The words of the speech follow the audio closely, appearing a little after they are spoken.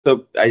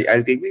So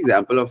I'll take the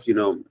example of,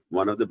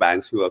 one of the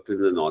banks we worked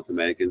in the North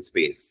American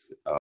space,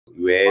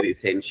 where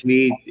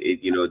essentially,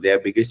 their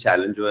biggest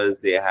challenge was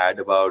they had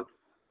about,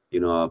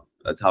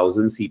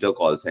 1,000-seater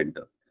call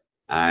center.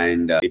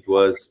 And it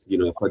was,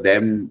 for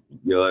them,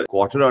 your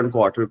quarter on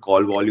quarter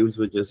call volumes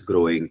were just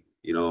growing.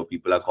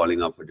 People are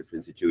calling up for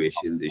different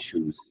situations,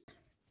 issues.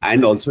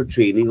 And also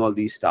training all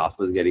these staff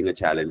was getting a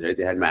challenge, right?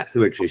 They had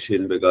massive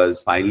attrition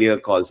because finally a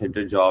call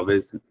center job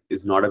is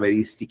not a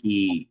very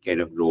sticky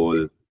kind of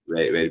role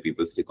where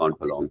people stick on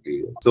for long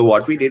periods. So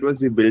what we did was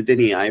we built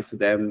an AI for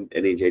them,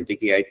 an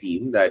agentic AI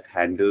team that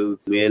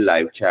handles mail,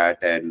 live chat,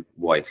 and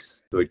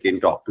voice. So it can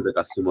talk to the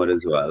customer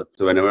as well.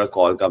 So whenever a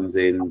call comes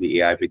in,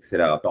 the AI picks it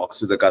up, talks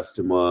to the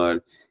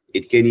customer.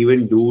 It can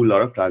even do a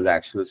lot of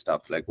transactional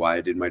stuff like why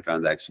did my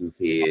transaction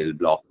fail,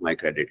 block my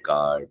credit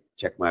card,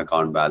 check my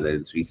account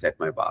balance, reset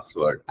my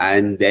password.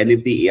 And then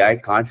if the AI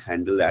can't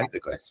handle that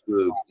request,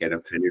 will kind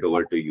of hand it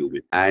over to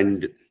human.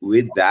 And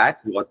with that,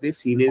 what they've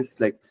seen is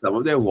like some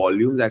of their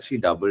volumes actually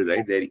doubled,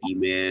 right? Their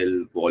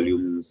email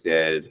volumes,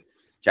 their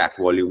chat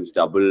volumes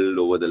doubled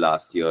over the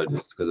last year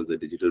just because of the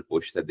digital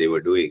push that they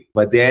were doing.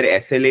 But their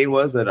SLA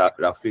was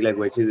roughly like,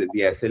 which is the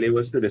SLA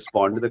was to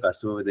respond to the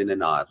customer within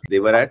an hour. They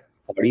were at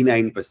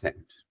 49%.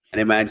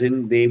 And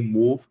imagine they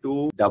moved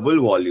to double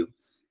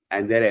volumes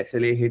and their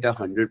SLA hit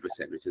 100%,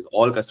 which is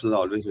all customers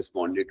always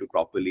responded to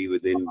properly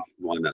within 1 hour.